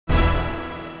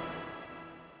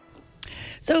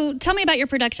So tell me about your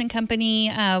production company.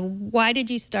 Why did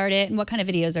you start it, and what kind of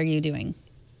videos are you doing?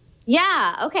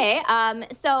 Yeah, okay.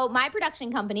 So my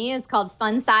production company is called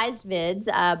Fun Sized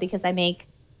Vids because I make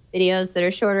videos that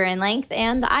are shorter in length,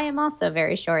 and I am also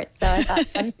very short. So I thought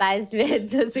Fun Sized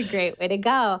Vids was a great way to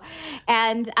go.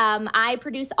 And I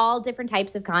produce all different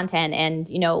types of content. And,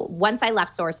 you know, once I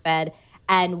left SourceFed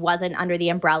and wasn't under the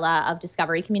umbrella of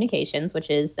Discovery Communications, which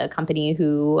is the company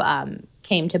who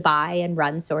came to buy and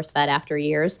run SourceFed after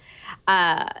years,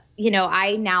 you know,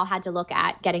 I now had to look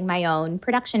at getting my own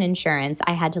production insurance.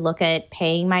 I had to look at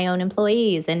paying my own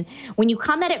employees. And when you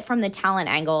come at it from the talent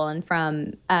angle and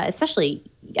from, especially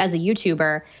as a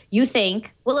YouTuber, you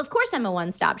think, well, of course I'm a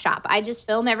one-stop shop. I just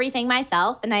film everything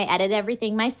myself and I edit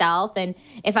everything myself. And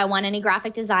if I want any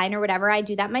graphic design or whatever, I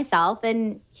do that myself.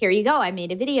 And here you go, I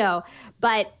made a video.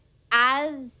 But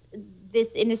as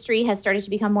this industry has started to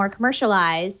become more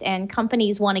commercialized and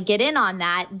companies want to get in on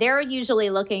that, they're usually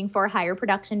looking for higher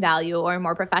production value or a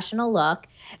more professional look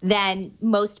than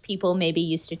most people may be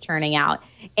used to churning out.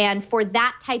 And for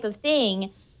that type of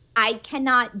thing, I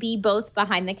cannot be both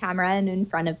behind the camera and in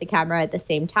front of the camera at the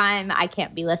same time. I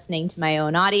can't be listening to my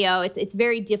own audio. It's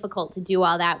very difficult to do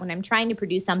all that when I'm trying to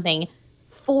produce something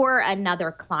for another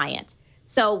client.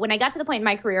 So when I got to the point in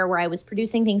my career where I was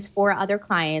producing things for other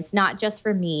clients, not just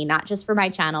for me, not just for my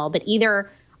channel, but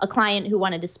either a client who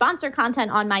wanted to sponsor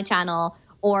content on my channel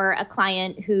or a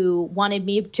client who wanted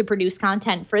me to produce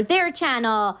content for their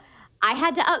channel, I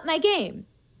had to up my game.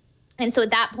 And so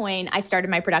at that point, I started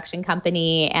my production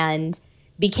company and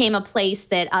became a place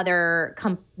that other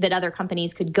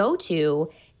companies could go to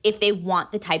if they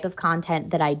want the type of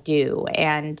content that I do.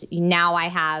 And now I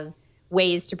have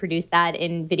ways to produce that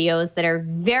in videos that are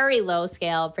very low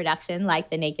scale production, like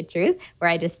The Naked Truth, where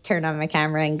I just turn on my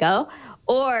camera and go,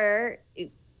 or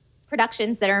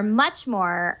productions that are much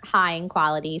more high in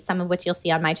quality, some of which you'll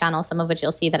see on my channel, some of which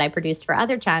you'll see that I produced for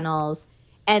other channels.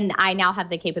 And I now have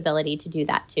the capability to do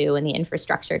that too, and the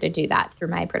infrastructure to do that through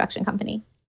my production company.